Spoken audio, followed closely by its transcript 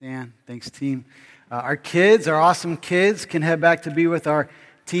Thanks, team. Our kids, our awesome kids, can head back to be with our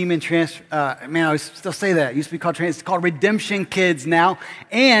team in I still say that. It used to be called it's called Redemption Kids now.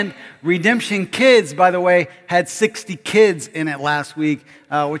 And Redemption Kids, by the way, had 60 kids in it last week,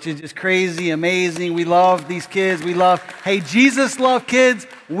 which is just crazy, amazing. We love these kids. Hey, Jesus loved kids.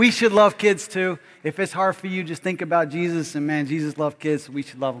 We should love kids too. If it's hard for you, just think about Jesus, and man, Jesus loved kids, so we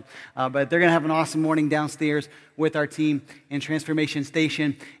should love them. But they're going to have an awesome morning downstairs with our team in Transformation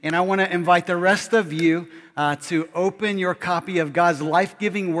Station. And I want to invite the rest of you to open your copy of God's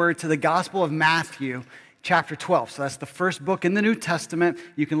life-giving word to the Gospel of Matthew, chapter 12. So that's the first book in the New Testament.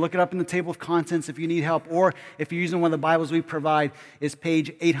 You can look it up in the table of contents if you need help, or if you're using one of the Bibles we provide, is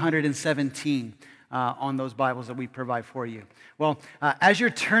page 817. On those Bibles that we provide for you. Well, as you're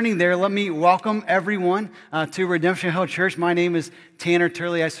turning there, let me welcome everyone to Redemption Hill Church. My name is Tanner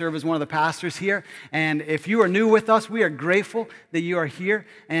Turley. I serve as one of the pastors here. And if you are new with us, we are grateful that you are here.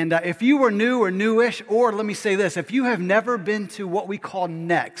 And if you are new or newish, or let me say this, if you have never been to what we call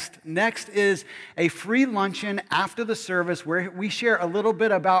Next. Next is a free luncheon after the service where we share a little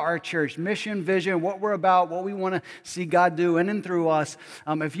bit about our church, mission, vision, what we're about, what we want to see God do in and through us.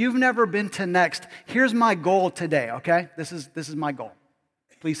 If you've never been to Next, here's my goal today, okay? This is my goal.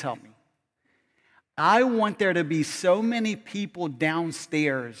 Please help me. I want there to be so many people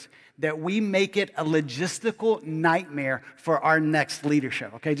downstairs that we make it a logistical nightmare for our next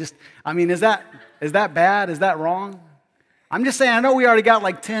leadership, okay? Is that bad? Is that wrong? I'm just saying, I know we already got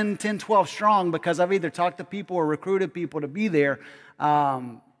like 10, 12 strong because I've either talked to people or recruited people to be there.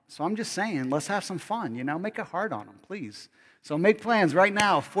 So I'm just saying, let's have some fun, make it hard on them, please. So make plans right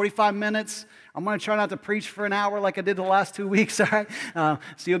now, 45 minutes. I'm going to try not to preach for an hour like I did the last 2 weeks, all right?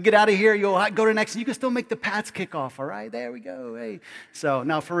 So you'll get out of here, you'll go to next, and you can still make the Pats kickoff, all right? There we go, hey. So,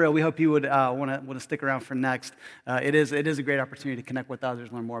 no, for real, we hope you would want to stick around for next. It is a great opportunity to connect with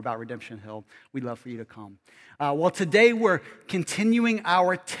others, learn more about Redemption Hill. We'd love for you to come. Well, today we're continuing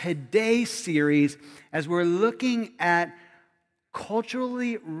our Today series as we're looking at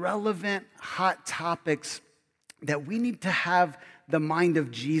culturally relevant hot topics that we need to have the mind of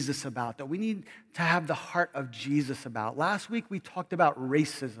Jesus about, that we need to have the heart of Jesus about. Last week, we talked about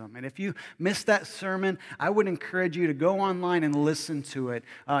racism, and if you missed that sermon, I would encourage you to go online and listen to it,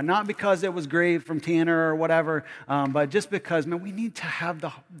 not because it was great from Tanner or whatever, but just because, man, we need to have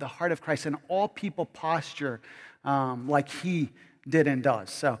the heart of Christ and all people posture like he did and does.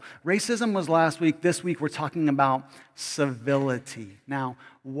 So racism was last week. This week, we're talking about civility. Now,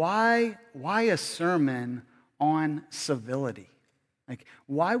 why a sermon on civility? Like,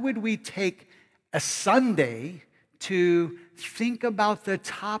 why would we take a Sunday to think about the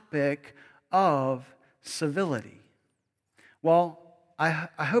topic of civility? Well, I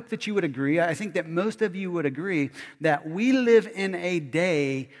hope that you would agree. I think that most of you would agree that we live in a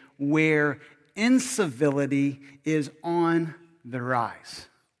day where incivility is on the rise.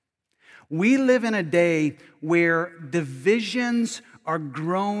 We live in a day where divisions are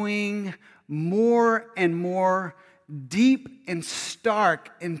growing more and more deep and stark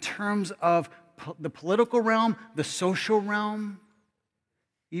in terms of the political realm, the social realm,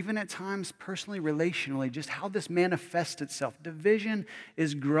 even at times personally, relationally, just how this manifests itself. Division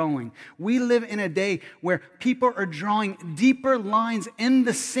is growing. We live in a day where people are drawing deeper lines in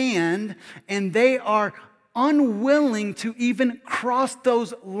the sand, and they are unwilling to even cross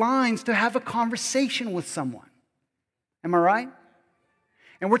those lines to have a conversation with someone. Am I right?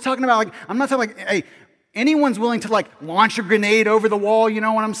 And we're talking about, I'm not talking hey, anyone's willing to launch a grenade over the wall, you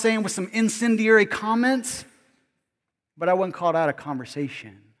know what I'm saying, with some incendiary comments, but I wouldn't call that a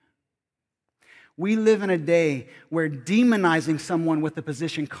conversation. We live in a day where demonizing someone with a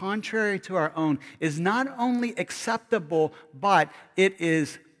position contrary to our own is not only acceptable, but it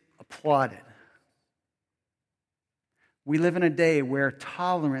is applauded. We live in a day where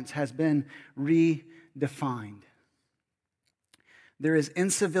tolerance has been redefined. There is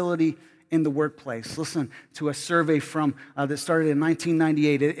incivility in the workplace. Listen to a survey from that started in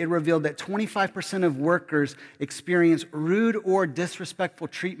 1998. It revealed that 25% of workers experience rude or disrespectful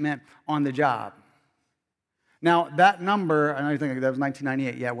treatment on the job. Now, that number, I know you think that was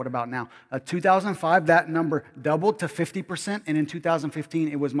 1998. Yeah, what about now? 2005, that number doubled to 50%, and in 2015,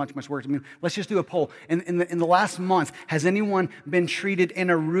 it was much, much worse. Let's just do a poll. In the last month, has anyone been treated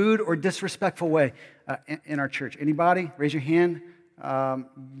in a rude or disrespectful way in our church? Anybody? Raise your hand.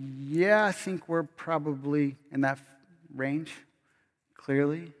 Yeah, I think we're probably in that range,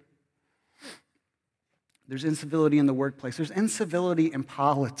 clearly. There's incivility in the workplace. There's incivility in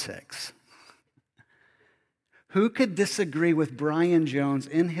politics. Who could disagree with Brian Jones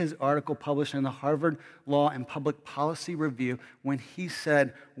in his article published in the Harvard Law and Public Policy Review when he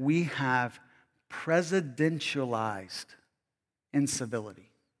said, we have presidentialized incivility?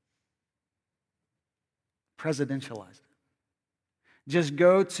 Presidentialized. Just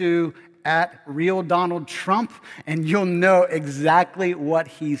go to @RealDonaldTrump and you'll know exactly what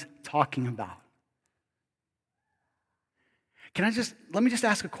he's talking about. Let me just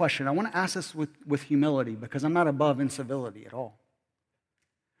ask a question. I want to ask this with humility because I'm not above incivility at all.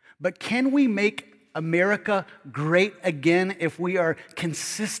 But can we make America great again if we are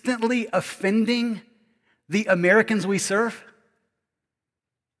consistently offending the Americans we serve?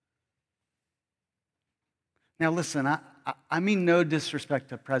 Now listen, I mean no disrespect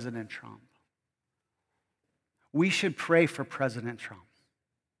to President Trump. We should pray for President Trump.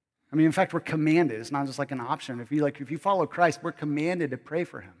 I mean, in fact, we're commanded. It's not just like an option. If you follow Christ, we're commanded to pray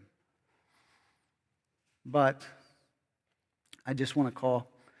for him. But I just want to call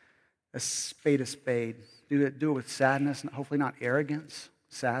a spade a spade. Do it with sadness, and hopefully not arrogance,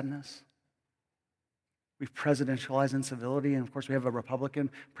 sadness. We've presidentialized incivility, and of course we have a Republican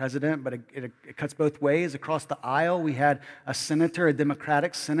president, but it cuts both ways. Across the aisle, we had a senator, a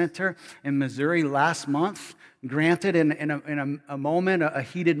Democratic senator in Missouri last month, granted in a moment, a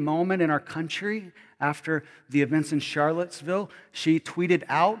heated moment in our country after the events in Charlottesville. She tweeted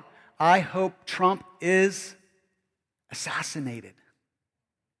out, "I hope Trump is assassinated."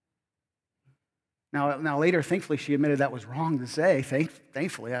 Now later, thankfully, she admitted that was wrong to say.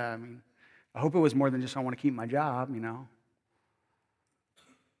 Thankfully, I mean, I hope it was more than just I want to keep my job, you know.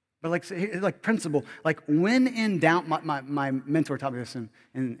 But like principle, like when in doubt, my mentor taught me this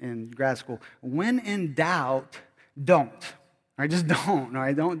in grad school. When in doubt, don't. All right, just don't. All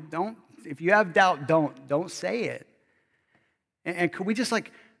right, don't. If you have doubt, don't say it. And could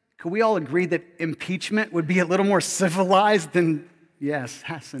we all agree that impeachment would be a little more civilized than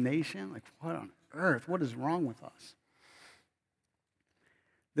assassination? Like what on earth? What is wrong with us?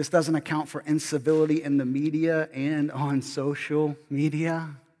 This doesn't account for incivility in the media and on social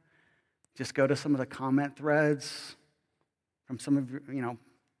media. Just go to some of the comment threads from some of you,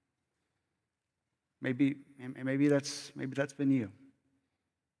 maybe that's been you.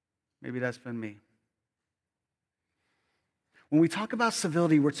 Maybe that's been me. When we talk about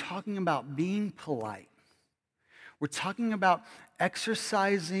civility, we're talking about being polite. We're talking about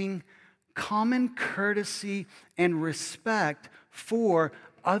exercising common courtesy and respect for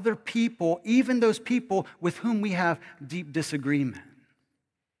other people, even those people with whom we have deep disagreement.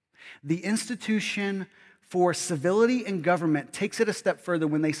 The Institution for Civility in Government takes it a step further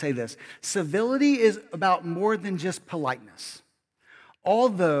when they say this: civility is about more than just politeness,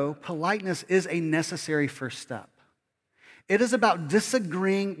 although politeness is a necessary first step. It is about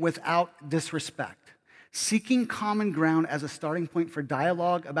disagreeing without disrespect, seeking common ground as a starting point for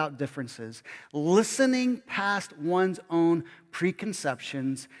dialogue about differences, listening past one's own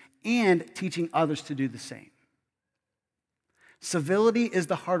preconceptions, and teaching others to do the same. Civility is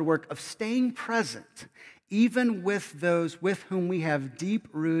the hard work of staying present, even with those with whom we have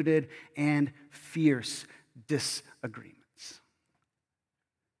deep-rooted and fierce disagreements.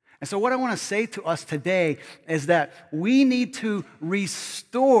 And so what I want to say to us today is that we need to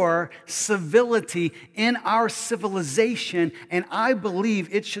restore civility in our civilization, and I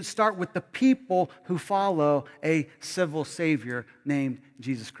believe it should start with the people who follow a civil Savior named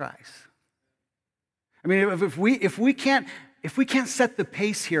Jesus Christ. I mean, if we can't set the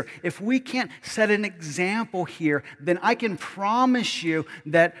pace here, if we can't set an example here, then I can promise you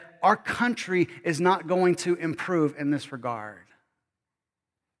that our country is not going to improve in this regard,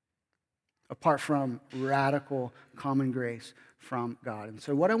 apart from radical common grace from God. And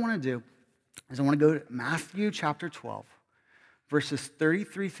so what I want to do is I want to go to Matthew chapter 12, verses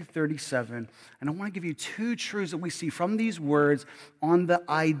 33 through 37, and I want to give you two truths that we see from these words on the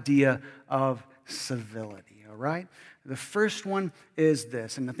idea of civility, all right? The first one is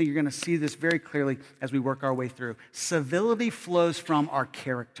this, and I think you're going to see this very clearly as we work our way through. Civility flows from our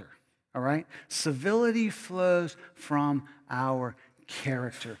character, all right? Civility flows from our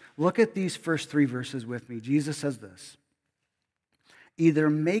character. Look at these first three verses with me. Jesus says this: either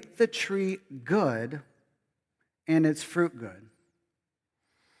make the tree good and its fruit good,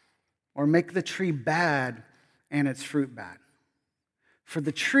 or make the tree bad and its fruit bad. For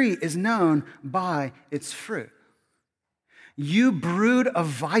the tree is known by its fruit. You brood of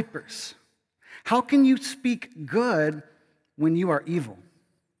vipers, how can you speak good when you are evil?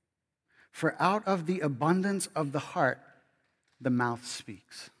 For out of the abundance of the heart, the mouth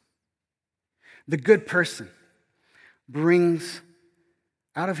speaks. The good person brings,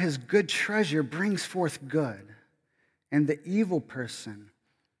 out of his good treasure, brings forth good. And the evil person,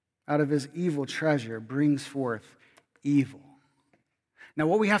 out of his evil treasure, brings forth evil. Now,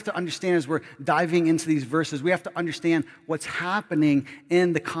 what we have to understand as we're diving into these verses, we have to understand what's happening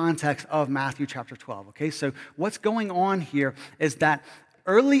in the context of Matthew chapter 12, okay? So what's going on here is that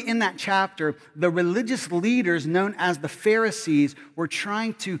early in that chapter, the religious leaders known as the Pharisees were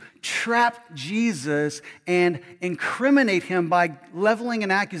trying to trap Jesus and incriminate him by leveling an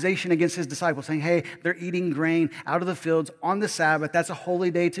accusation against his disciples, saying, hey, they're eating grain out of the fields on the Sabbath. That's a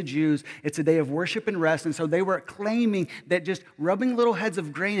holy day to Jews. It's a day of worship and rest. And so they were claiming that just rubbing little heads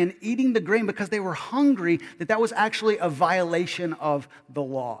of grain and eating the grain because they were hungry, that was actually a violation of the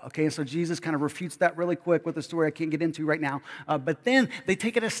law. Okay, and so Jesus kind of refutes that really quick with a story I can't get into right now. But then they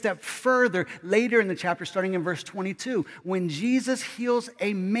take it a step further later in the chapter, starting in verse 22, when Jesus heals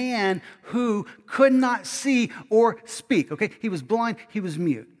a man who could not see or speak. Okay, he was blind, he was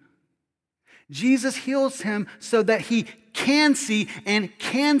mute. Jesus heals him so that he can see and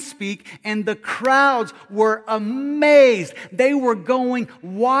can speak, and the crowds were amazed. They were going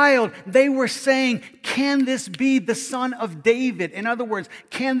wild. They were saying, can this be the Son of David? In other words,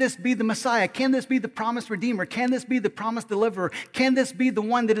 can this be the Messiah? Can this be the promised Redeemer? Can this be the promised Deliverer? Can this be the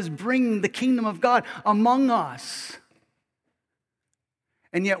one that is bringing the kingdom of God among us?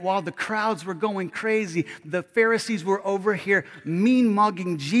 And yet, while the crowds were going crazy, the Pharisees were over here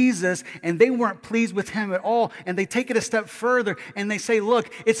mean-mugging Jesus, and they weren't pleased with him at all. And they take it a step further, and they say,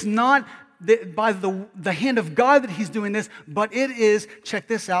 look, it's not by the hand of God that he's doing this, but it is, check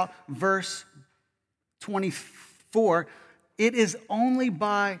this out, verse 24, it is only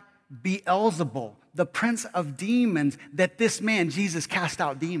by Beelzebul, the prince of demons, that this man, Jesus, cast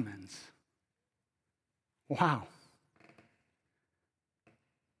out demons. Wow.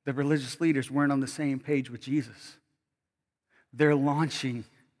 The religious leaders weren't on the same page with Jesus. They're launching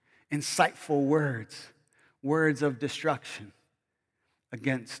insightful words of destruction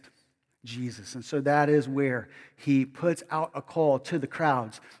against Jesus. And so that is where he puts out a call to the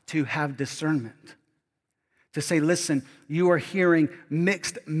crowds to have discernment. To say, listen, you are hearing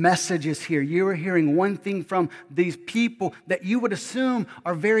mixed messages here. You are hearing one thing from these people that you would assume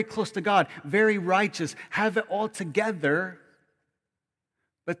are very close to God, very righteous, have it all together.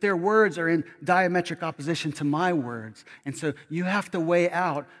 But their words are in diametric opposition to my words. And so you have to weigh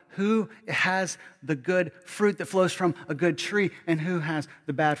out who has the good fruit that flows from a good tree and who has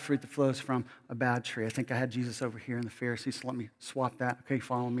the bad fruit that flows from a bad tree. I think I had Jesus over here in the Pharisees, so let me swap that. Okay,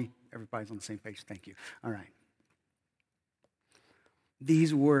 follow me. Everybody's on the same page. Thank you. All right.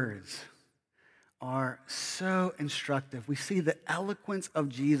 These words are so instructive. We see the eloquence of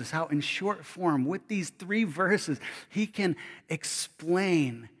Jesus, how in short form, with these 3 verses, he can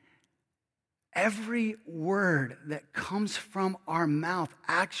explain every word that comes from our mouth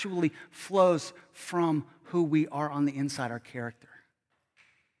actually flows from who we are on the inside, our character.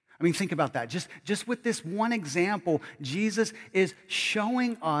 I mean, think about that. Just with this one example, Jesus is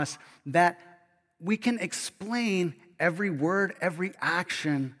showing us that we can explain every word, every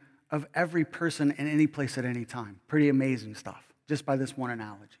action of every person in any place at any time. Pretty amazing stuff, just by this one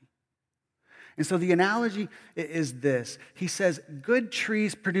analogy. And so the analogy is this. He says, good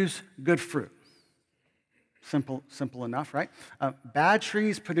trees produce good fruit. Simple enough, right? Bad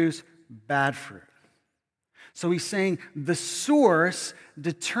trees produce bad fruit. So he's saying the source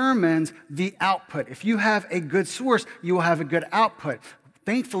determines the output. If you have a good source, you will have a good output.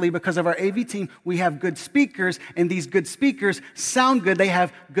 Thankfully, because of our AV team, we have good speakers, and these good speakers sound good. They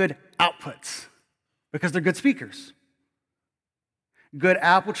have good outputs because they're good speakers. Good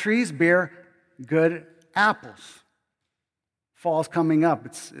apple trees bear good apples. Fall's coming up.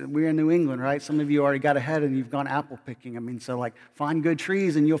 We're in New England, right? Some of you already got ahead and you've gone apple picking. I mean, so find good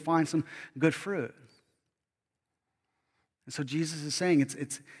trees and you'll find some good fruit. And so Jesus is saying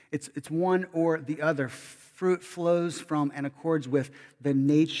it's one or the other. Fruit flows from and accords with the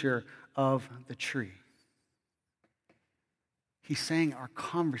nature of the tree. He's saying our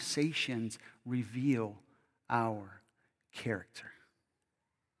conversations reveal our character.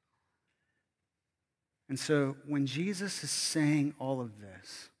 And so when Jesus is saying all of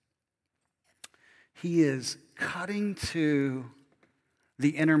this, he is cutting to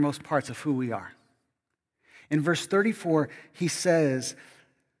the innermost parts of who we are. In verse 34, he says,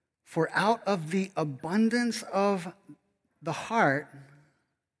 for out of the abundance of the heart,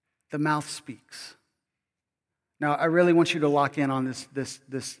 the mouth speaks. Now, I really want you to lock in on this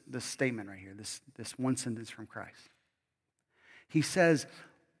statement right here, this one sentence from Christ. He says,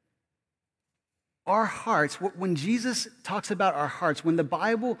 our hearts, when Jesus talks about our hearts,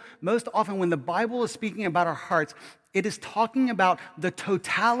 most often when the Bible is speaking about our hearts, it is talking about the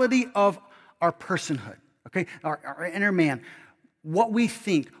totality of our personhood. okay? Our inner man, what we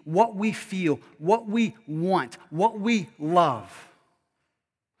think, what we feel, what we want, what we love.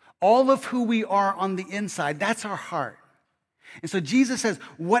 All of who we are on the inside, that's our heart. And so Jesus says,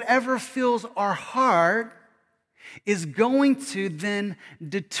 whatever fills our heart is going to then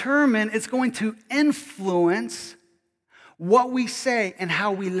determine, it's going to influence what we say and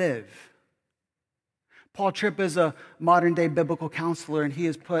how we live. Paul Tripp is a modern-day biblical counselor, and he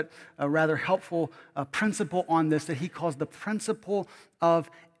has put a rather helpful principle on this that he calls the principle of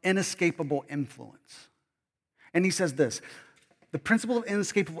inescapable influence. And he says this, the principle of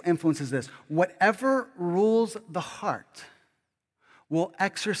inescapable influence is this: whatever rules the heart will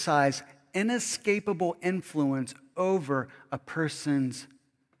exercise inescapable influence over a person's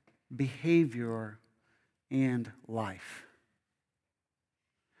behavior and life.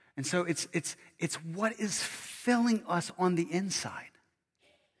 And so it's what is filling us on the inside.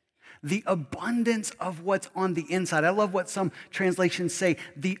 The abundance of what's on the inside. I love what some translations say,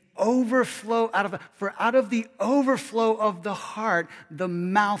 the overflow out of the overflow of the heart, the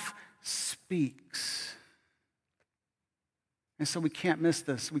mouth speaks. And so we can't miss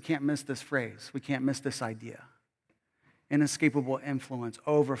this. We can't miss this phrase. We can't miss this idea. Inescapable influence,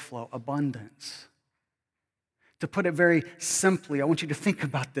 overflow, abundance. To put it very simply, I want you to think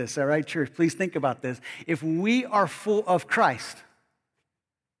about this, all right, church? Please think about this. If we are full of Christ,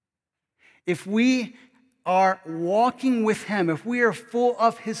 if we are walking with Him, if we are full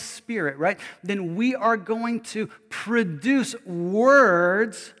of His Spirit, right, then we are going to produce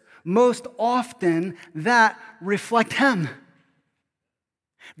words most often that reflect Him.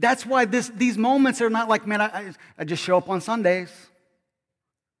 That's why these moments are not like, man, I just show up on Sundays.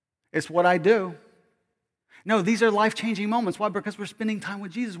 It's what I do. No, these are life-changing moments. Why? Because we're spending time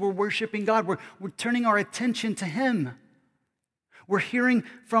with Jesus. We're worshiping God. We're turning our attention to Him. We're hearing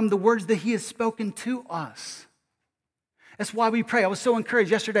from the words that He has spoken to us. That's why we pray. I was so encouraged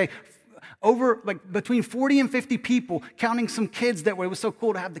yesterday. Between 40 and 50 people, counting some kids that way. It was so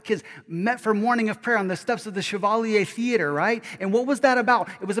cool to have the kids met for morning of prayer on the steps of the Chevalier Theater, right? And what was that about?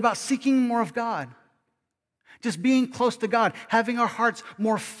 It was about seeking more of God. Just being close to God, having our hearts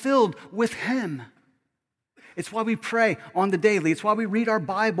more filled with Him. It's why we pray on the daily. It's why we read our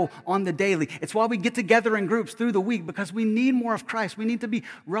Bible on the daily. It's why we get together in groups through the week, because we need more of Christ. We need to be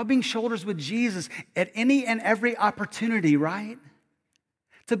rubbing shoulders with Jesus at any and every opportunity, right?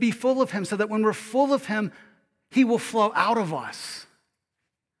 To be full of Him, so that when we're full of Him, He will flow out of us.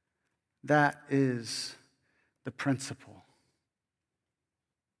 That is the principle.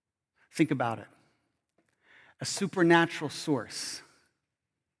 Think about it. A supernatural source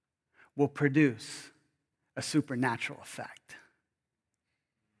will produce a supernatural effect.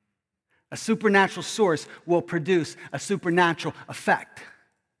 A supernatural source will produce a supernatural effect.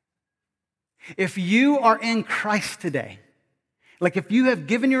 If you are in Christ today, like if you have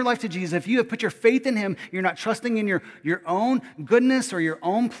given your life to Jesus, if you have put your faith in Him, you're not trusting in your own goodness or your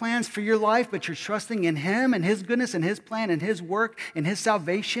own plans for your life, but you're trusting in Him and His goodness and His plan and His work and His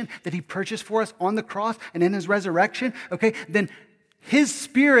salvation that He purchased for us on the cross and in His resurrection, okay, then His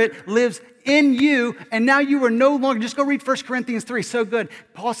Spirit lives in you, and now you are no longer, just go read 1 Corinthians 3, so good.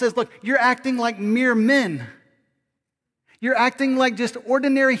 Paul says, look, you're acting like mere men. You're acting like just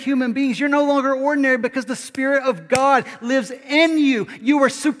ordinary human beings. You're no longer ordinary because the Spirit of God lives in you. You are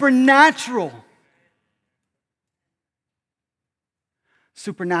supernatural.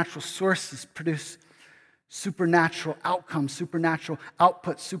 Supernatural sources produce supernatural outcomes, supernatural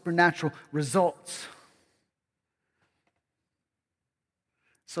outputs, supernatural results.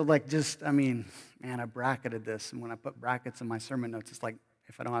 So I bracketed this. And when I put brackets in my sermon notes, it's like,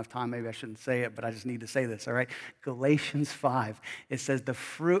 if I don't have time, maybe I shouldn't say it, but I just need to say this, all right? Galatians 5, it says the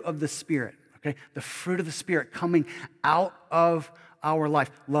fruit of the Spirit, okay? The fruit of the Spirit coming out of our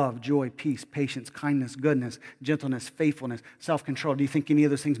life. Love, joy, peace, patience, kindness, goodness, gentleness, faithfulness, self-control. Do you think any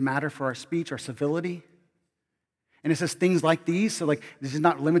of those things matter for our speech, our civility? And it says things like these. So this is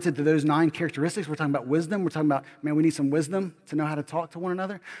not limited to those 9 characteristics. We're talking about wisdom. We're talking about, man, we need some wisdom to know how to talk to one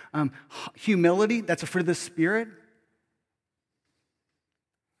another. Humility, that's a fruit of the Spirit.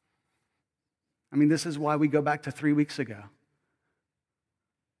 This is why we go back to 3 weeks ago.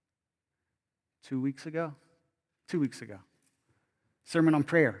 2 weeks ago? 2 weeks ago. Sermon on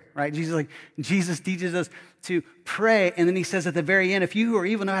prayer, right? Jesus teaches us to pray, and then He says at the very end, if you who are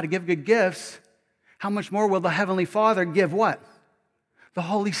evil know how to give good gifts, how much more will the Heavenly Father give what? The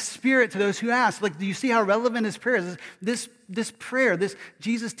Holy Spirit to those who ask. Do you see how relevant His prayer is? This prayer, this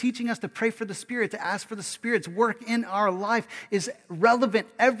Jesus teaching us to pray for the Spirit, to ask for the Spirit's work in our life is relevant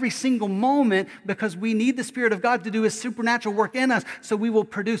every single moment because we need the Spirit of God to do His supernatural work in us so we will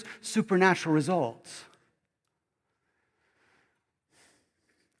produce supernatural results.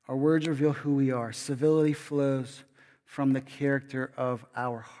 Our words reveal who we are. Civility flows from the character of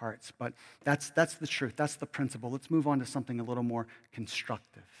our hearts. But that's the truth. That's the principle. Let's move on to something a little more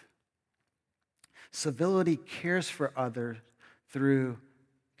constructive. Civility cares for others through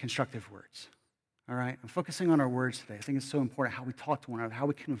constructive words. All right? I'm focusing on our words today. I think it's so important how we talk to one another, how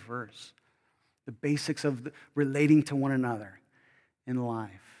we converse, the basics of relating to one another in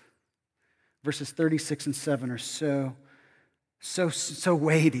life. Verses 36 and 7 are so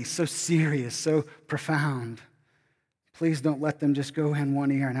weighty, so serious, so profound. Please don't let them just go in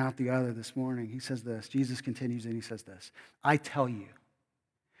one ear and out the other this morning. He says this. Jesus continues and he says this. I tell you.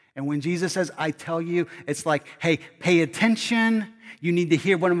 And when Jesus says, I tell you, it's like, hey, pay attention. You need to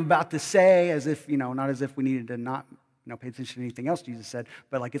hear what I'm about to say, as if, not as if we needed to not, pay attention to anything else Jesus said,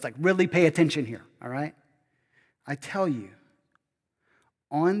 but it's like, really pay attention here, all right? I tell you,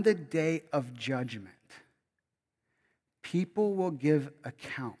 on the day of judgment, people will give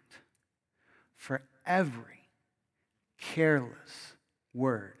account for every careless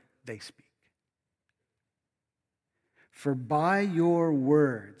word they speak. For by your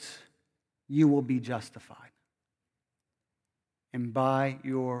words you will be justified, and by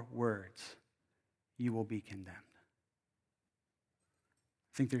your words you will be condemned.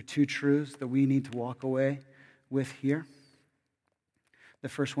 I think there are two truths that we need to walk away with here. The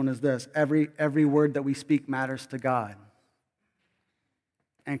first one is this: every word that we speak matters to God.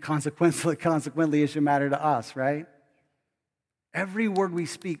 And consequently, it should matter to us, right? Every word we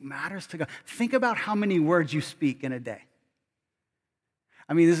speak matters to God. Think about how many words you speak in a day.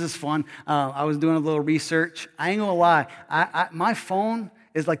 I mean, this is fun. I was doing a little research. I ain't gonna lie. My phone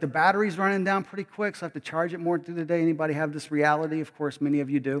is like the battery's running down pretty quick, so I have to charge it more through the day. Anybody have this reality? Of course, many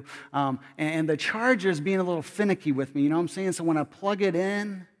of you do. And the charger's being a little finicky with me, you know what I'm saying? So when I plug it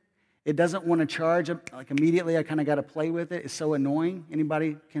in, it doesn't want to charge like immediately. I kind of got to play with it. It's so annoying.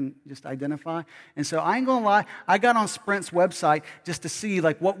 Anybody can just identify. And so I ain't going to lie. I got on Sprint's website just to see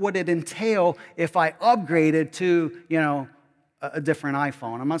what would it entail if I upgraded to, a different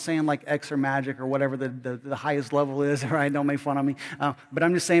iPhone. I'm not saying like X or Magic or whatever the highest level is, right? Don't make fun of me. But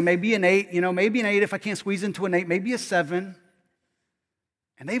I'm just saying maybe an 8, maybe an 8 if I can't squeeze into an 8, maybe a 7.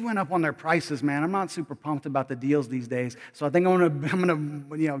 And they went up on their prices, man. I'm not super pumped about the deals these days. So I think I'm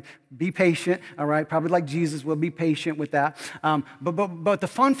gonna be patient, all right? Probably like Jesus will be patient with that. But the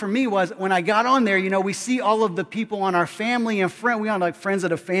fun for me was when I got on there, we see all of the people on our family and friend. We are like friends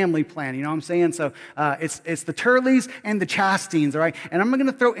at a family plan, you know what I'm saying? So it's the Turleys and the Chasteens, all right? And I'm not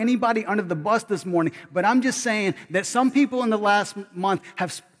gonna throw anybody under the bus this morning, but I'm just saying that some people in the last month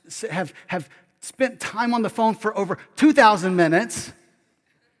have spent time on the phone for over 2,000 minutes.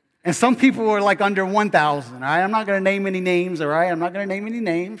 And some people were like under 1,000, all right? I'm not going to name any names, all right? I'm not going to name any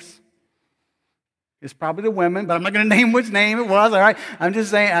names. It's probably the women, but I'm not going to name which name it was, all right? I'm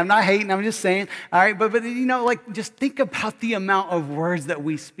just saying, I'm not hating, I'm just saying, all right? But just think about the amount of words that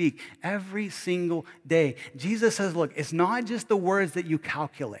we speak every single day. Jesus says, look, it's not just the words that you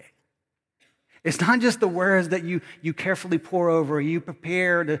calculate. It's not just the words that you carefully pour over, you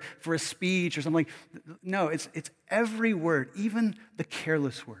prepare for a speech or something. No, it's every word, even the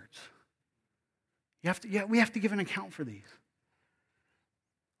careless words. We have to give an account for these.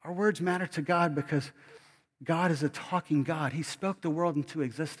 Our words matter to God because God is a talking God. He spoke the world into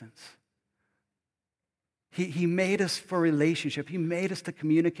existence. He made us for relationship. He made us to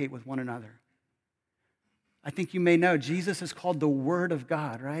communicate with one another. I think you may know Jesus is called the Word of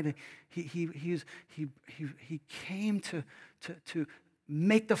God, right? He came to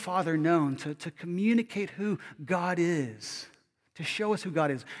make the Father known, to communicate who God is, to show us who God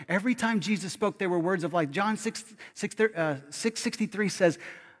is. Every time Jesus spoke, there were words of life. John 6:63 says,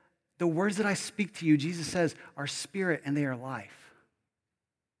 the words that I speak to you, Jesus says, are spirit and they are life.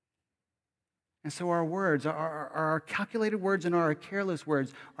 And so our words, our calculated words and our careless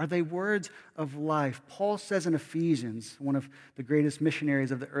words, are they words of life? Paul says in Ephesians, one of the greatest missionaries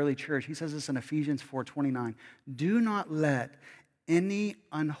of the early church, he says this in Ephesians 4:29, do not let any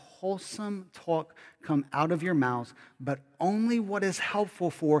unwholesome talk come out of your mouths, but only what is helpful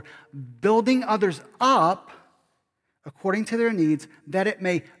for building others up according to their needs, that it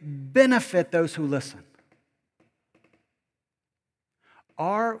may benefit those who listen.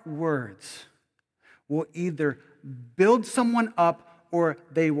 Our words will either build someone up or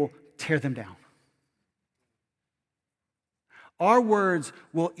they will tear them down. Our words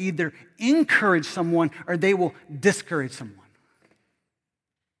will either encourage someone or they will discourage someone.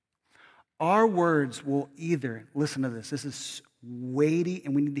 Our words will either, listen to this is weighty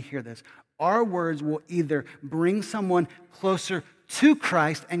and we need to hear this. Our words will either bring someone closer to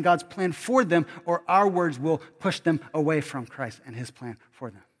Christ and God's plan for them, or our words will push them away from Christ and his plan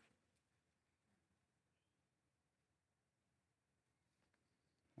for them.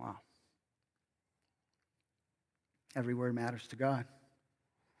 Wow. Every word matters to God.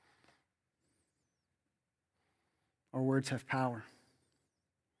 Our words have power.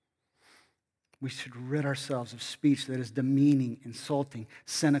 We should rid ourselves of speech that is demeaning, insulting,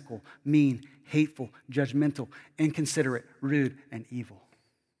 cynical, mean, hateful, judgmental, inconsiderate, rude, and evil.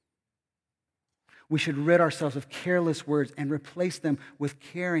 We should rid ourselves of careless words and replace them with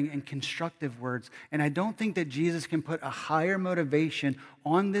caring and constructive words. And I don't think that Jesus can put a higher motivation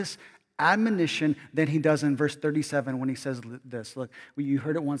on this admonition than he does in verse 37 when he says this. Look, you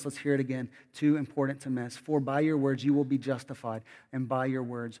heard it once, let's hear it again. Too important to miss. For by your words you will be justified, and by your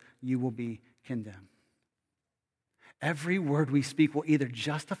words you will be condemned. Every word we speak will either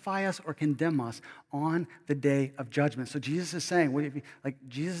justify us or condemn us on the day of judgment. So Jesus is saying,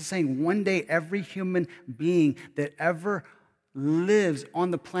 one day every human being that ever lives on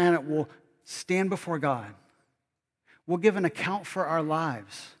the planet will stand before God. We'll give an account for our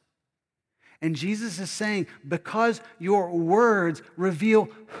lives. And Jesus is saying, because your words reveal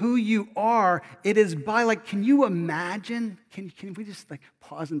who you are, it is by, can you imagine, can we just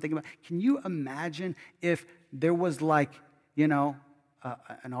pause and think about, can you imagine if there was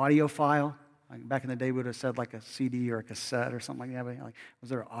an audio file? Like back in the day, we would have said a CD or a cassette or something like that. But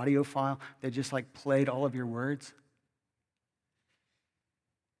was there an audio file that just played all of your words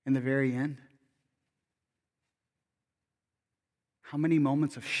in the very end? How many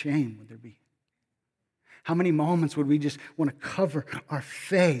moments of shame would there be? How many moments would we just want to cover our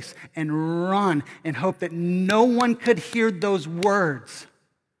face and run and hope that no one could hear those words?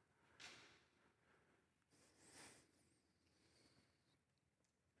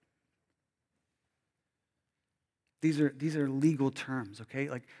 These are legal terms, okay?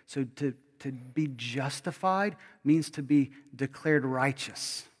 So to be justified means to be declared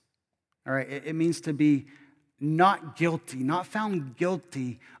righteous. All right? It means to be not guilty, not found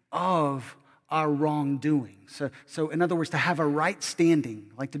guilty of our wrongdoing. So in other words, to have a right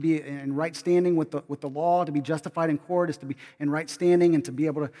standing, to be in right standing with the law, to be justified in court is to be in right standing and to be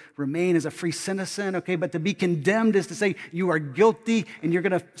able to remain as a free citizen, okay? But to be condemned is to say you are guilty and you're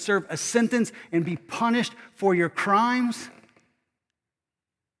going to serve a sentence and be punished for your crimes.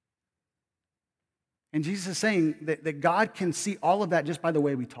 And Jesus is saying that God can see all of that just by the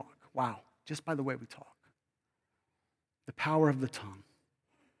way we talk. Wow, just by the way we talk. The power of the tongue.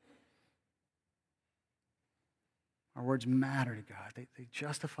 Our words matter to God. They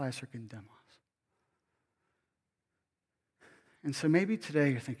justify us or condemn us. And so maybe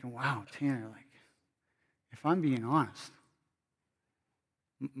today you're thinking, wow, Tanner, if I'm being honest,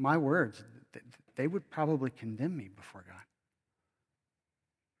 my words, they would probably condemn me before God.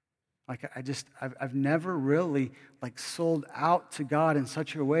 I've never really sold out to God in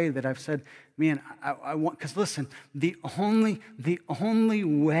such a way that I've said, man, I want, because listen, the only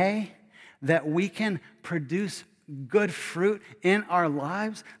way that we can produce good fruit in our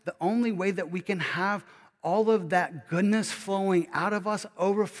lives, the only way that we can have all of that goodness flowing out of us,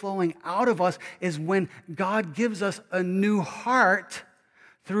 overflowing out of us, is when God gives us a new heart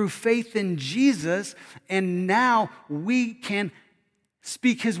through faith in Jesus, and now we can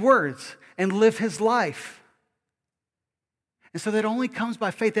speak his words and live his life. And so that only comes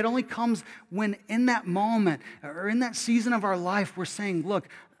by faith. That only comes when in that moment or in that season of our life we're saying, look,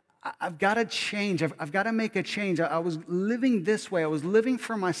 I've got to change. I've got to make a change. I was living this way. I was living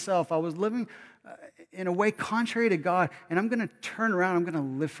for myself. I was living in a way contrary to God, and I'm going to turn around. I'm going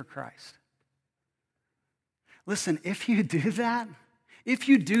to live for Christ. Listen, if you do that, if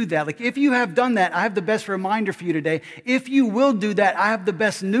you have done that, I have the best reminder for you today. If you will do that, I have the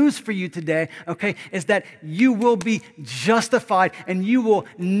best news for you today, okay, is that you will be justified and you will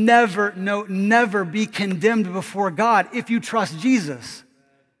never be condemned before God if you trust Jesus.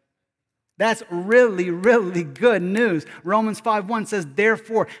 That's really, really good news. Romans 5:1 says,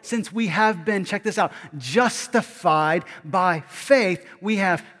 therefore, since we have been, check this out, justified by faith, we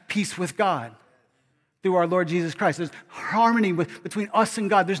have peace with God through our Lord Jesus Christ. There's harmony between us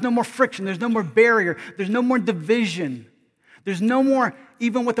and God. There's no more friction. There's no more barrier. There's no more division. There's no more,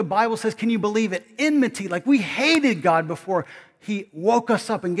 even what the Bible says, can you believe it? Enmity. We hated God before he woke us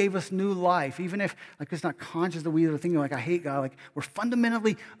up and gave us new life. Even if it's not conscious that we are thinking I hate God. We're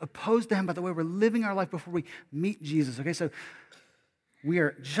fundamentally opposed to him by the way we're living our life before we meet Jesus. Okay, so we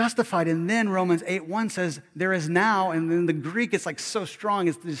are justified. And then Romans 8:1 says there is now, and in the Greek it's so strong,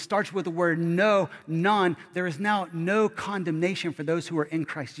 it starts with the word no, none. There is now no condemnation for those who are in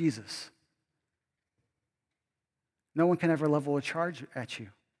Christ Jesus. No one can ever level a charge at you.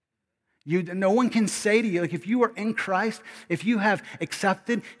 No one can say to you, like if you are in Christ, if you have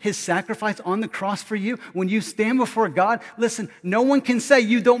accepted his sacrifice on the cross for you, when you stand before God, listen, no one can say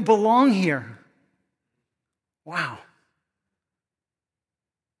you don't belong here. Wow.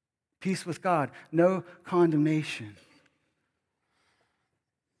 Peace with God, no condemnation.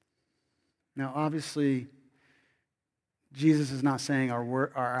 Now, obviously, Jesus is not saying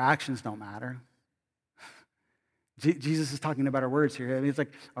our actions don't matter. Jesus is talking about our words here. I mean, it's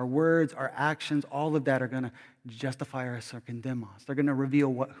like our words, our actions, all of that are going to justify us or condemn us. They're going to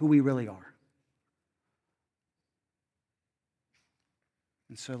reveal who we really are.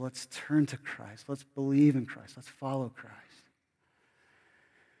 And so let's turn to Christ. Let's believe in Christ. Let's follow Christ.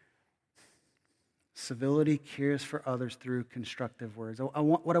 Civility cares for others through constructive words.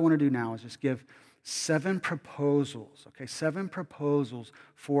 What I want to do now is just give 7 proposals, okay? 7 proposals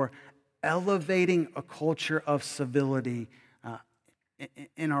for elevating a culture of civility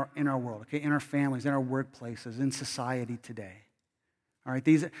in our world, okay? In our families, in our workplaces, in society today. All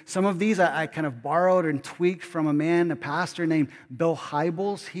right, some of these I kind of borrowed and tweaked from a pastor named Bill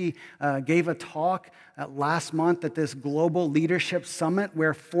Hybels. He gave a talk last month at this Global Leadership Summit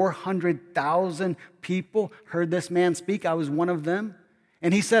where 400,000 people heard this man speak. I was one of them.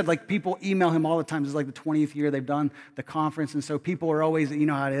 And he said, like, people email him all the time. This is like the 20th year they've done the conference. And so people are always, you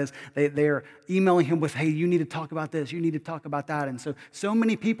know how it is, they're emailing him with, hey, you need to talk about this. You need to talk about that. And so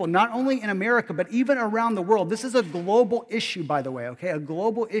many people, not only in America, but even around the world. This is a global issue, by the way, okay? A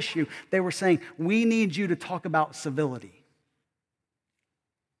global issue. They were saying, we need you to talk about civility.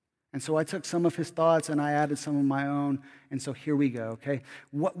 And so I took some of his thoughts and I added some of my own. And so here we go, okay?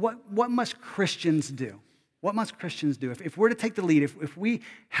 What must Christians do? What must Christians do? If we're to take the lead, if we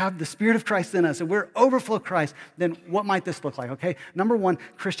have the Spirit of Christ in us, and we're overflow Christ, then what might this look like, okay? Number 1,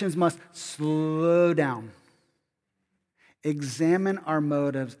 Christians must slow down, examine our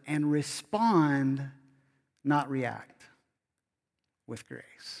motives, and respond, not react, with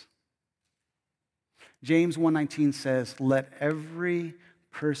grace. James 1:19 says, let every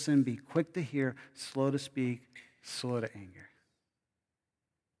person be quick to hear, slow to speak, slow to anger.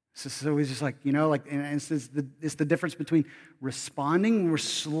 So he's just like, you know, like, and it's the difference between responding. When we're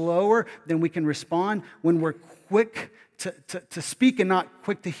slower than we can respond. When we're quick to speak and not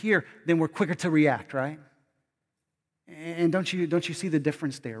quick to hear, then we're quicker to react, right? And don't you see the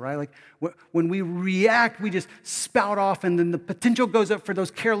difference there, right? Like when we react, we just spout off, and then the potential goes up for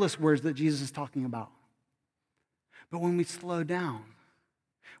those careless words that Jesus is talking about. But when we slow down,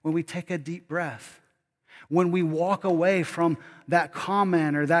 when we take a deep breath, when we walk away from that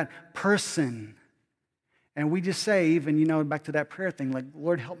comment or that person, and we just say, even, you know, back to that prayer thing, like,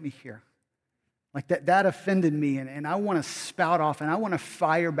 Lord, help me here. Like that offended me, and I want to spout off, and I want to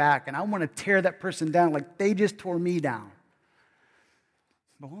fire back, and I want to tear that person down like they just tore me down.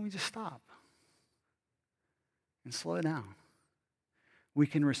 But when we just stop and slow down, we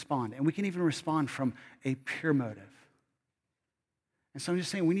can respond, and we can even respond from a pure motive. And so I'm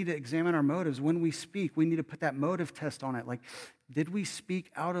just saying we need to examine our motives. When we speak, we need to put that motive test on it. Like, did we speak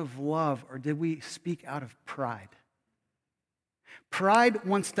out of love or did we speak out of pride? Pride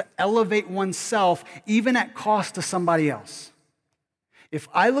wants to elevate oneself even at cost to somebody else. If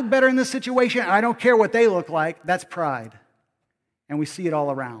I look better in this situation and I don't care what they look like, that's pride. And we see it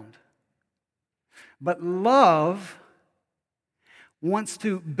all around. But love wants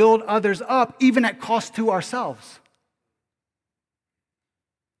to build others up even at cost to ourselves.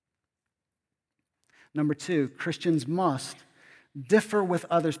 Number 2, Christians must differ with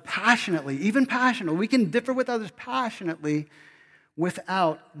others passionately, even passionately. We can differ with others passionately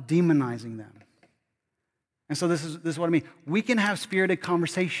without demonizing them. And so this is what I mean. We can have spirited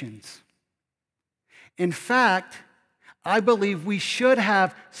conversations. In fact, I believe we should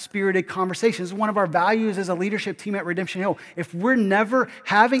have spirited conversations. One of our values as a leadership team at Redemption Hill, if we're never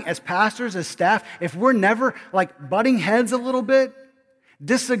having, as pastors, as staff, if we're never like butting heads a little bit,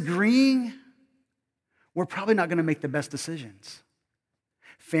 disagreeing, we're probably not going to make the best decisions.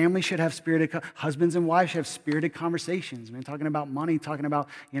 Families should have husbands and wives should have spirited conversations. I mean, talking about money, talking about,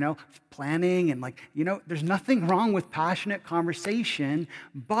 planning, and there's nothing wrong with passionate conversation,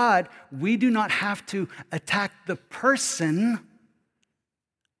 but we do not have to attack the person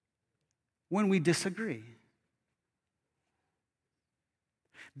when we disagree.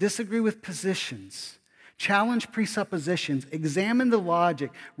 Disagree with positions. Challenge presuppositions, examine the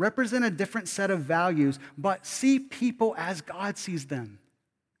logic, represent a different set of values, but see people as God sees them.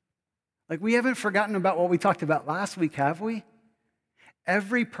 Like, we haven't forgotten about what we talked about last week, have we?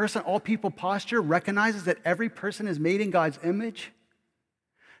 Every person, all people posture recognizes that every person is made in God's image,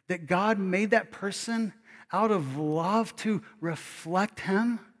 that God made that person out of love to reflect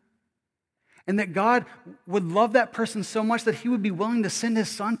Him. And that God would love that person so much that he would be willing to send his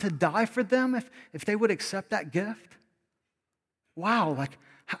son to die for them if they would accept that gift? Wow, like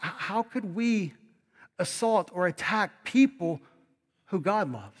how could we assault or attack people who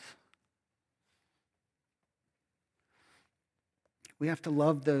God loves? We have to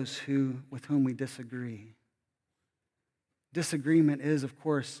love those with whom we disagree. Disagreement is, of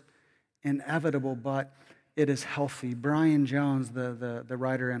course, inevitable, but it is healthy. Brian Jones, the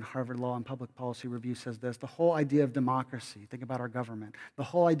writer in Harvard Law and Public Policy Review, says this: the whole idea of democracy, think about our government, the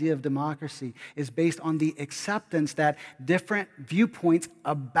whole idea of democracy is based on the acceptance that different viewpoints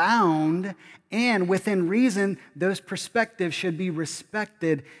abound, and within reason, those perspectives should be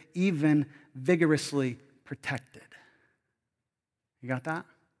respected, even vigorously protected. You got that?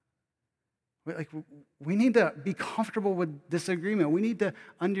 We need to be comfortable with disagreement. We need to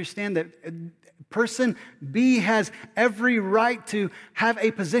understand that person B has every right to have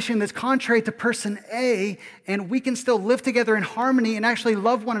a position that's contrary to person A, and we can still live together in harmony and actually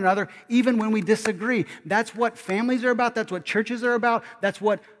love one another even when we disagree. That's what families are about. That's what churches are about. That's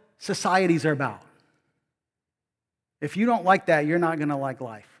what societies are about. If you don't like that, you're not going to like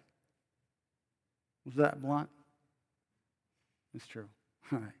life. Was that blunt? It's true.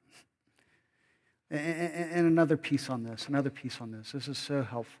 All right. And another piece on this. This is so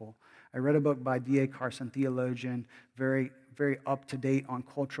helpful. I read a book by D.A. Carson, theologian, very, very up-to-date on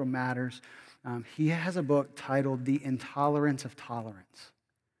cultural matters. He has a book titled The Intolerance of Tolerance.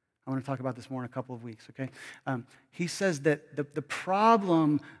 I want to talk about this more in a couple of weeks, okay? He says that the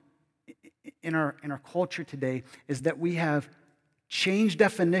problem in our culture today is that we have changed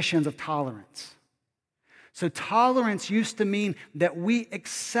definitions of tolerance. So tolerance used to mean that we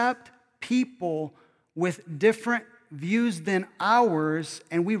accept people with different views than ours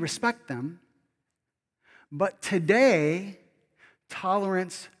and we respect them. But today,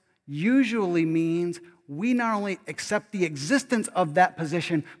 tolerance usually means we not only accept the existence of that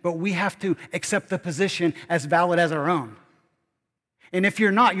position, but we have to accept the position as valid as our own. And if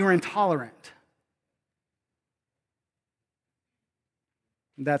you're not, you're intolerant.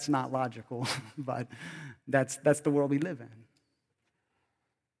 That's not logical, but that's the world we live in.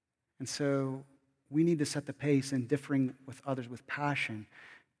 And so we need to set the pace in differing with others with passion,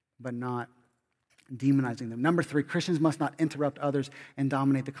 but not demonizing them. Number 3, Christians must not interrupt others and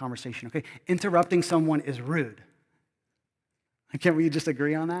dominate the conversation, okay? Interrupting someone is rude. Can't we just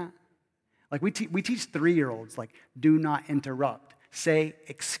agree on that? Like we teach 3-year-olds, like, do not interrupt. Say,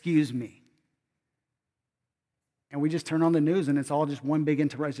 excuse me. And we just turn on the news and it's all just one big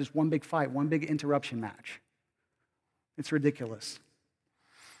interruption, just one big fight, one big interruption match. It's ridiculous.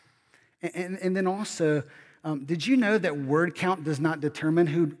 And then also, did you know that word count does not determine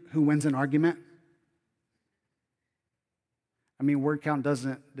who wins an argument? I mean, word count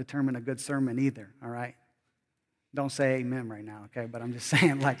doesn't determine a good sermon either, all right? Don't say amen right now, okay? But I'm just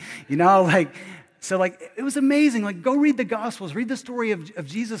saying, it was amazing. Go read the Gospels, read the story of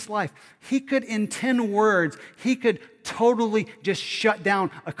Jesus' life. He could, in 10 words, he could totally just shut down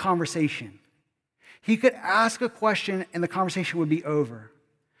a conversation. He could ask a question and the conversation would be over.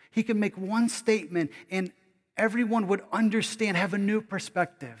 He could make one statement and everyone would understand, have a new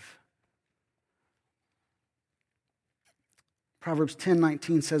perspective. Proverbs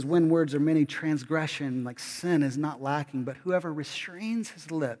 10:19 says, when words are many, transgression, like sin, is not lacking, but whoever restrains his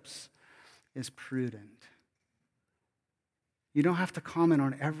lips is prudent. You don't have to comment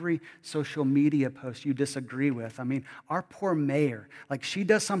on every social media post you disagree with. I mean, our poor mayor, she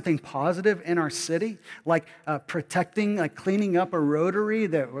does something positive in our city, protecting, cleaning up a rotary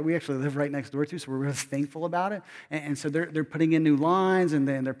that we actually live right next door to, so we're really thankful about it. And so they're putting in new lines, and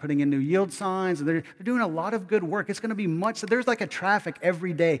then they're putting in new yield signs, and they're doing a lot of good work. It's going to be so there's a traffic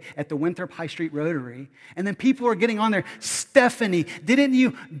every day at the Winthrop High Street Rotary, and then people are getting on there, Stephanie, didn't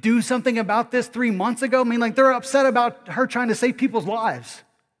you do something about this 3 months ago? I mean, they're upset about her trying to save people's lives.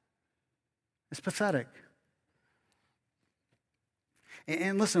 It's pathetic.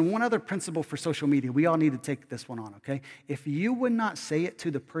 And listen, one other principle for social media, we all need to take this one on, okay? If you would not say it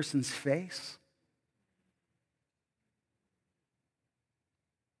to the person's face,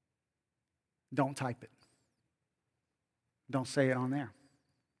 don't type it. Don't say it on there.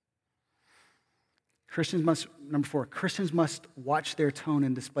 Number 4, Christians must watch their tone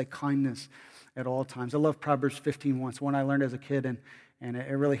and display kindness at all times. I love Proverbs 15:1. It's one I learned as a kid, and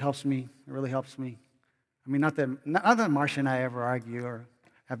it really helps me. It really helps me. I mean, not that Marcia and I ever argue or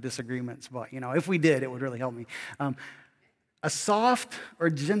have disagreements, but, if we did, it would really help me. A soft or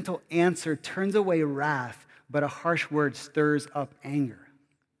gentle answer turns away wrath, but a harsh word stirs up anger.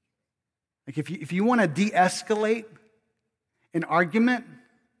 If you want to de-escalate an argument,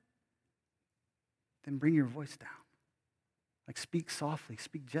 then bring your voice down. Like speak softly,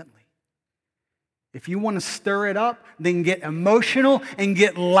 speak gently. If you want to stir it up, then get emotional and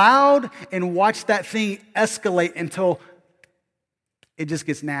get loud and watch that thing escalate until it just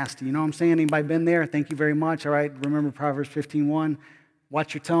gets nasty. You know what I'm saying? Anybody been there? Thank you very much. All right, remember Proverbs 15:1.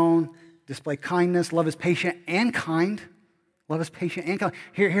 Watch your tone, display kindness, love is patient and kind. Love is patient and kind.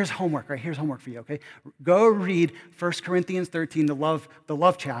 Here's homework, right? Here's homework for you, okay? Go read 1 Corinthians 13, the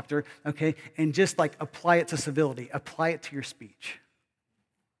love chapter, okay? And just like apply it to civility. Apply it to your speech.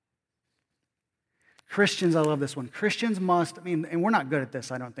 Christians, I love this one. Christians must, and we're not good at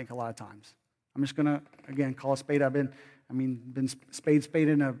this, I don't think, a lot of times. I'm just going to, again, call a spade. I've been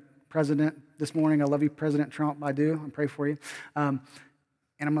spading a president this morning. I love you, President Trump. I do. I pray for you.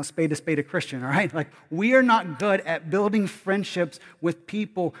 And I'm going to spade a Christian, all right? Like, we are not good at building friendships with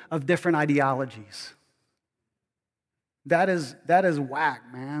people of different ideologies. That is whack,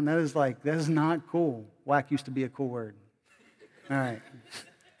 man. That is not cool. Whack used to be a cool word. All right.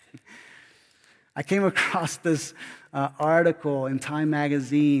 I came across this article in Time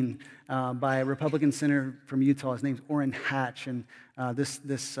Magazine by a Republican senator from Utah. His name's Orrin Hatch, and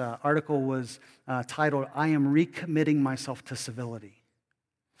this article was titled, "I am recommitting myself to civility."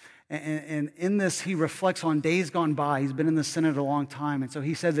 And in this, he reflects on days gone by. He's been in the Senate a long time. And so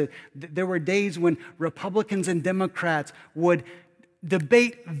he said that there were days when Republicans and Democrats would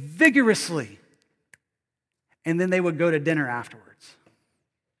debate vigorously, and then they would go to dinner afterwards.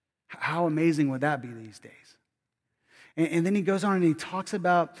 How amazing would that be these days? And then he goes on and he talks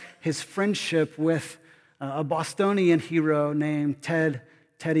about his friendship with a Bostonian hero named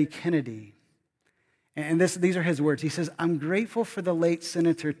Teddy Kennedy. And these are his words. He says, "I'm grateful for the late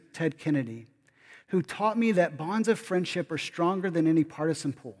Senator Ted Kennedy, who taught me that bonds of friendship are stronger than any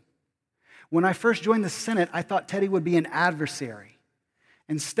partisan pull. When I first joined the Senate, I thought Teddy would be an adversary.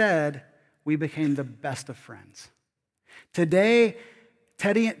 Instead, we became the best of friends. Today,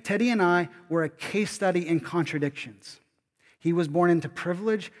 Teddy and I were a case study in contradictions. He was born into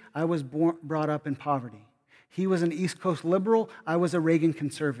privilege. I was brought up in poverty. He was an East Coast liberal. I was a Reagan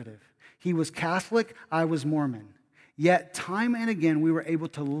conservative. He was Catholic, I was Mormon. Yet, time and again, we were able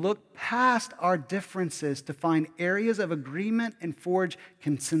to look past our differences to find areas of agreement and forge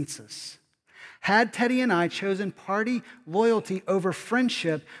consensus. Had Teddy and I chosen party loyalty over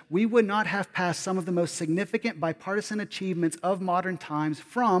friendship, we would not have passed some of the most significant bipartisan achievements of modern times,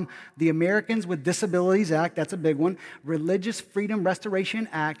 from the Americans with Disabilities Act, that's a big one, Religious Freedom Restoration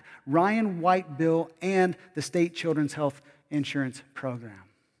Act, Ryan White Bill, and the State Children's Health Insurance Program."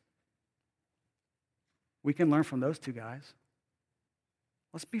 We can learn from those two guys.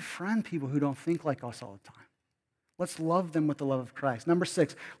 Let's befriend people who don't think like us all the time. Let's love them with the love of Christ. Number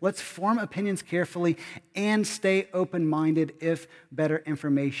 6, let's form opinions carefully and stay open-minded if better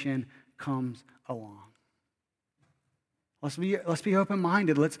information comes along. Let's be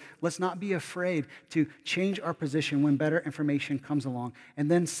open-minded. Let's not be afraid to change our position when better information comes along.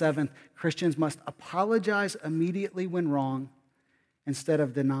 And then 7th, Christians must apologize immediately when wrong instead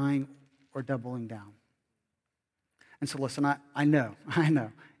of denying or doubling down. And so listen, I know,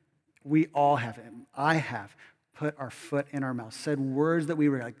 we all have it. I have put our foot in our mouth, said words that we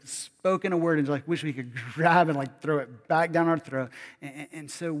were like, spoken a word and like wish we could grab and like throw it back down our throat. And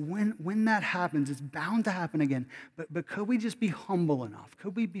so when that happens, it's bound to happen again. But could we just be humble enough?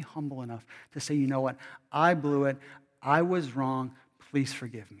 Could we be humble enough to say, you know what, I blew it, I was wrong, please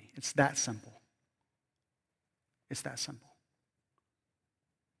forgive me. It's that simple. It's that simple.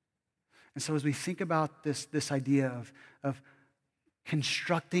 And so as we think about this idea of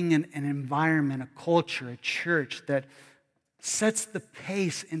constructing an environment, a culture, a church that sets the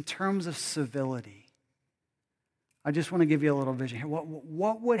pace in terms of civility, I just want to give you a little vision here.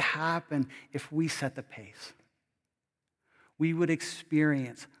 What would happen if we set the pace? We would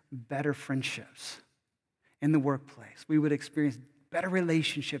experience better friendships in the workplace. We would experience better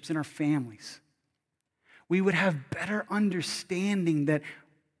relationships in our families. We would have better understanding that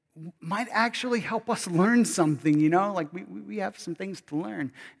might actually help us learn something, like we have some things to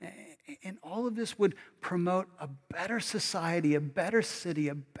learn. And all of this would promote a better society, a better city,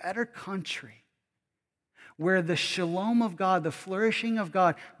 a better country, where the shalom of God, the flourishing of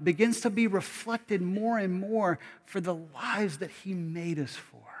God, begins to be reflected more and more for the lives that He made us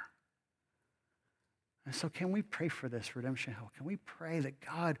for. And so can we pray for this, Redemption Hill? Can we pray that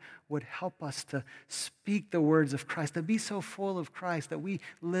God would help us to speak the words of Christ, to be so full of Christ that we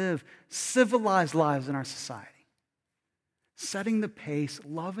live civilized lives in our society, setting the pace,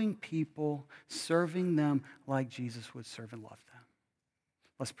 loving people, serving them like Jesus would serve and love them?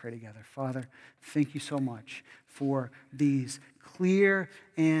 Let's pray together. Father, thank you so much for these clear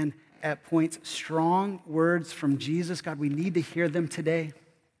and at points strong words from Jesus. God, we need to hear them today.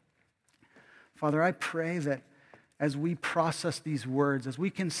 Father, I pray that as we process these words, as we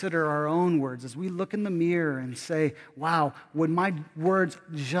consider our own words, as we look in the mirror and say, wow, would my words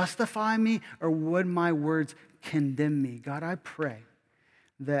justify me or would my words condemn me? God, I pray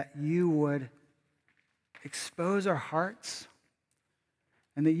that you would expose our hearts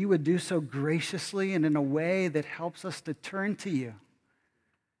and that you would do so graciously and in a way that helps us to turn to you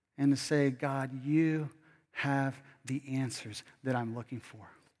and to say, God, you have the answers that I'm looking for.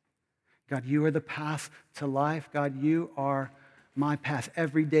 God, you are the path to life. God, you are my path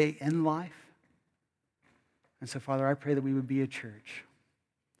every day in life. And so, Father, I pray that we would be a church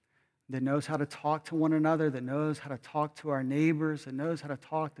that knows how to talk to one another, that knows how to talk to our neighbors, that knows how to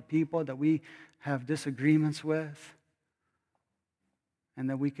talk to people that we have disagreements with, and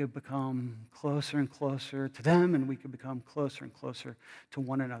that we could become closer and closer to them, and we could become closer and closer to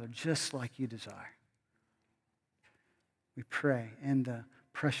one another, just like you desire. We pray in the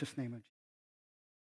precious name of Jesus.